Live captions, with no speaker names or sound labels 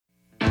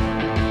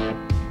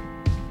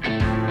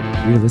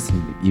You're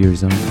listening to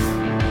Ears Only.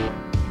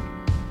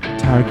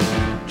 Target,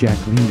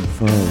 Jacqueline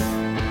Foe. Oh,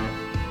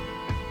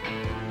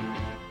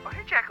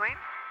 hey, Jacqueline.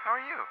 How are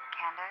you?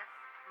 Candace,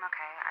 I'm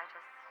okay. I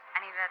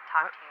need to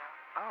talk What? to you.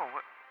 Oh,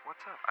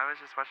 what's up? I was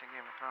just watching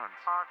Game of Thrones.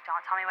 Well,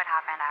 don't tell me what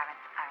happened. I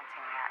haven't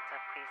seen it yet, so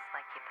please,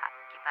 keep that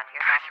to God,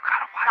 yourself. you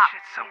gotta watch Stop,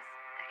 it. So,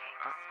 please.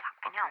 Okay, just stop.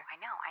 okay. I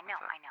know.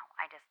 What's up?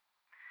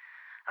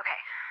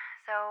 Okay,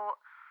 so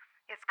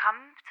it's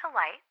come to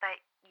light that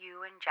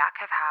you and Jack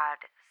have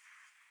had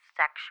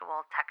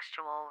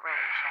textual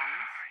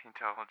relations. He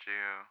told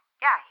you.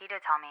 Yeah, he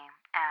did tell me,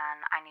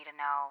 and I need to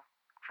know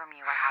from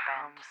you what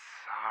happened. I'm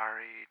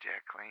sorry,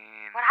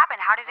 Jacqueline. What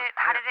happened? How did it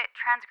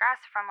transgress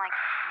from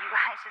you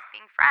guys just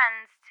being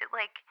friends to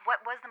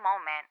what was the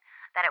moment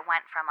that it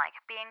went from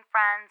being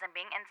friends and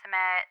being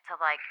intimate to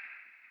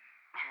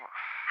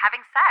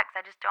having sex?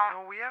 I just don't.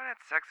 No, we haven't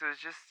had sex. It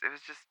was just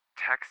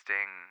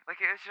texting.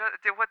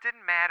 What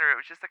didn't matter. It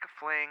was just like a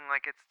fling.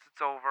 It's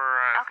over.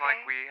 It's not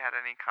like Okay. we had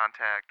any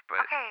contact.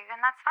 But Okay, then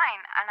that's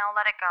fine, and I'll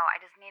let it go. I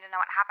just need to know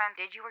what happened.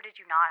 Did you or did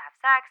you not have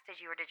sex? Did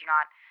you or did you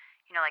not,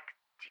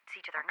 see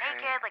each other Okay,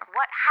 naked? okay.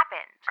 What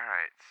happened? all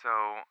right.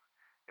 So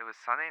it was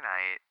Sunday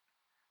night.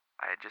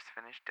 I had just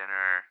finished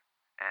dinner,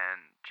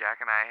 and Jack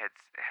and I had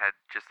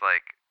just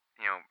liked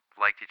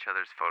each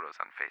other's photos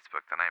on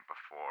Facebook the night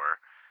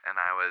before, and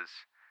I was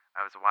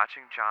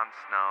watching Jon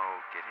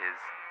Snow get his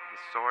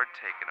sword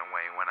taken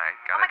away when I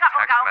got Oh my a god!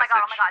 text Oh my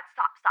message. god!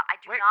 Stop! I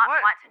do Wait, not what?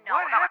 want to know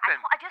What about.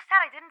 happened? I just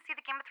said I didn't see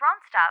the Game of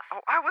Thrones stuff.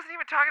 Oh, I wasn't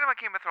even talking about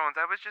Game of Thrones.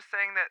 I was just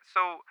saying that.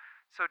 So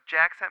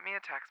Jack sent me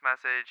a text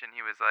message, and he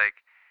was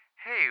like,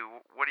 "Hey,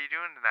 what are you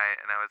doing tonight?"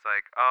 And I was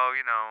like, "Oh,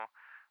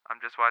 I'm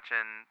just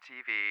watching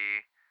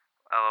TV.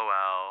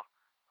 LOL.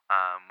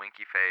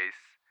 Winky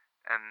face."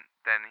 And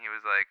then he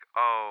was like,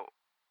 "Oh,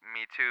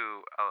 me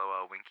too.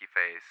 LOL. Winky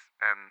face."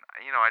 And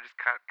I just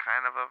got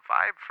kind of a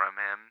vibe from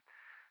him.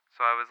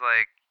 So I was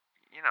like,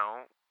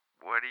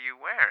 "What are you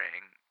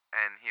wearing?"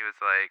 And he was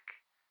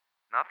like,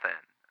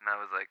 "Nothing." And I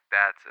was like,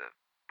 "That's a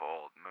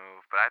bold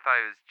move." But I thought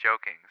he was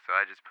joking, so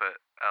I just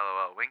put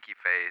LOL winky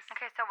face.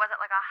 Okay, so was it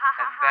like a ha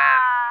ha And ha? then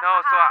no,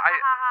 so ha, I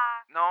ha, ha.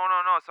 no.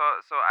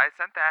 So I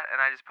sent that, and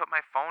I just put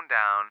my phone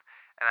down,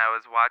 and I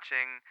was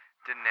watching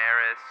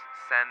Daenerys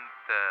send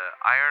the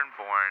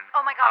Ironborn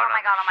Oh my god! out Oh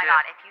my on god! the Oh my ship.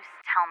 god! If you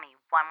tell me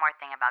one more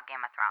thing about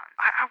Game of Thrones,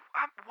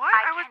 What?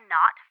 I I was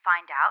cannot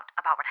find out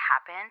about what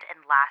happened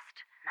in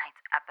last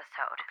night's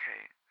episode.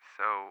 Okay,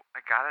 so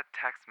I got a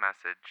text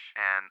message,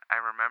 and I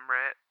remember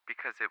it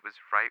because it was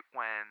right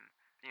when,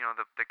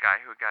 the guy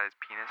who got his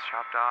penis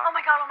chopped off. Oh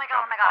my god! Oh my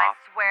god! Oh my jumped god! off.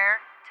 I swear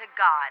to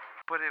God.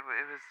 But it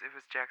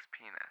was Jack's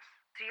penis.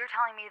 So you're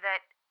telling me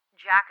that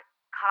Jack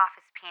cut off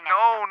his penis?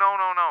 No.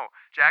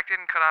 Jack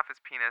didn't cut off his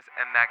penis,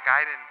 and that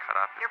guy didn't cut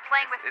off his You're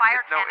playing penis. with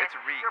fire, No, Candace. it's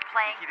Reek. You're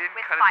playing He didn't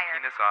with cut fire. his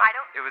penis off. I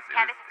don't. It was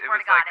Candace, I it swear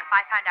was to God, like, if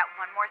I find out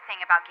one more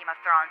thing about Game of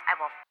Thrones, I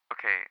will.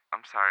 okay,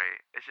 I'm sorry.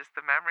 It's just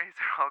the memories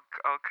are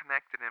all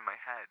connected in my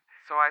head.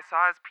 So I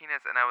saw his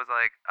penis, and I was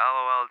like,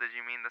 "LOL, did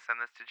you mean to send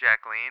this to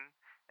Jacqueline?"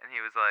 And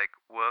he was like,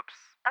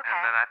 "Whoops." Okay,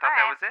 And then I thought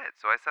that alright. was it.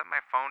 So I set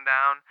my phone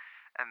down,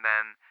 and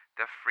then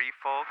the free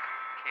folk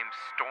came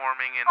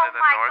storming into Oh the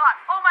my north. God!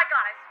 Oh my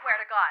God! I swear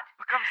to God.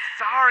 Look, I'm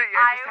sorry.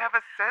 I just have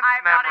a sense I'm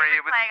not memory. even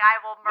It was playing. I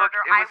will look,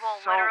 murder. it I was will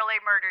so- literally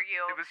murder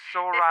you. it was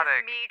so This erotic.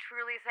 is me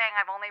truly saying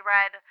I've only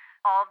read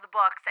all of the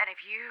books, and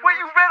if you.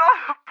 Wait, you read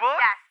all the books?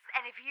 Yes,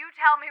 and if you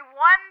tell me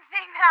one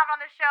thing that happened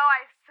on the show,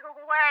 I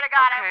swear to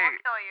God, I will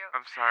Okay, kill you.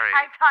 I'm sorry.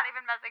 I'm not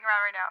even messing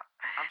around right now.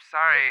 I'm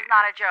sorry. This is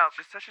not a joke.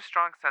 It's just such a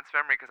strong sense of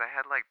memory because I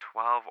had like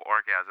 12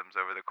 orgasms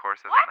over the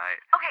course of What? the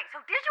night. Okay,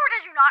 so did you or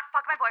did you not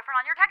fuck my boyfriend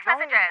on your text No,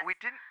 messages? we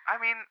didn't. I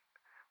mean,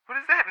 what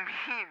does that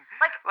mean?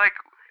 Like, Like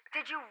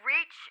did you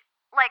reach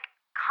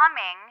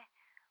coming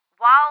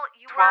while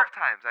you 12 were?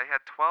 times. I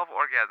had 12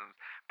 orgasms.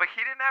 But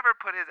he didn't ever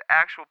put his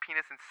actual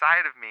penis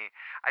inside of me.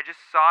 I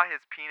just saw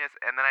his penis,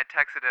 and then I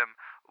texted him,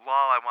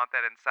 "Lol, I want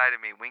that inside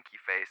of me, winky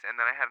face." And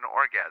then I had an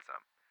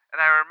orgasm.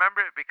 And I remember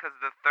it because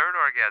the third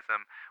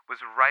orgasm was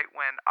right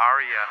when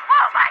Arya.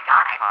 Oh my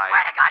God! I Hi.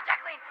 swear to God,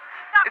 Jacqueline.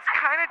 No, It's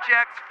kind of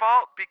Jack's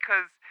fault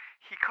because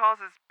he calls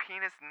his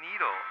penis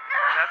Needle.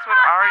 That's what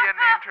Arya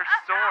named her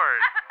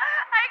sword.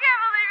 I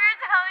can't believe you're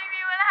telling me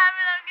what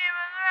happened on Game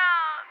of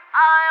Thrones.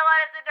 All I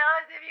wanted to know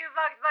is if you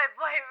fucked my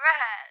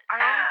boyfriend.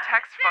 I only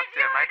text Did fucked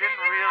you him. or I did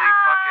didn't you really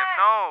fuck him. not?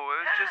 No, it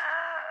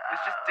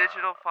was just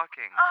digital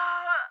fucking.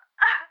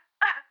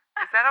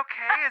 Is that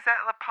okay? Is that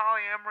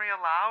polyamory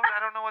allowed? I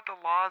don't know what the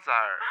laws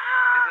are.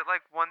 Is it like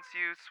once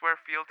you swear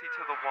fealty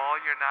to the wall,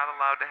 you're not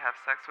allowed to have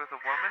sex with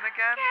a woman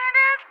again?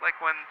 Candace? Like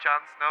when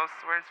Jon Snow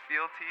swears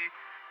fealty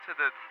to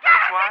the Night's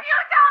Candace, Watch? if you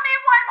tell me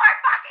one more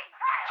fucking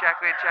thing.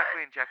 Jacqueline,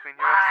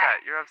 you're What? upset.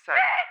 You're upset.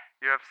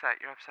 Bitch. You're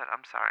upset.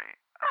 I'm sorry.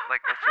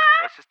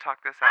 Let's just talk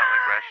this out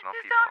like rational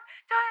Just people.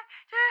 don't.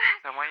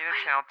 So I want you to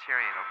channel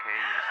Tyrion, okay?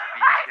 You just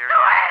be I Tyrion.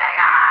 swear to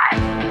God.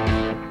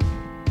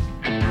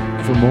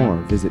 For more,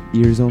 visit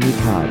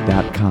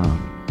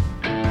earsonlypod.com.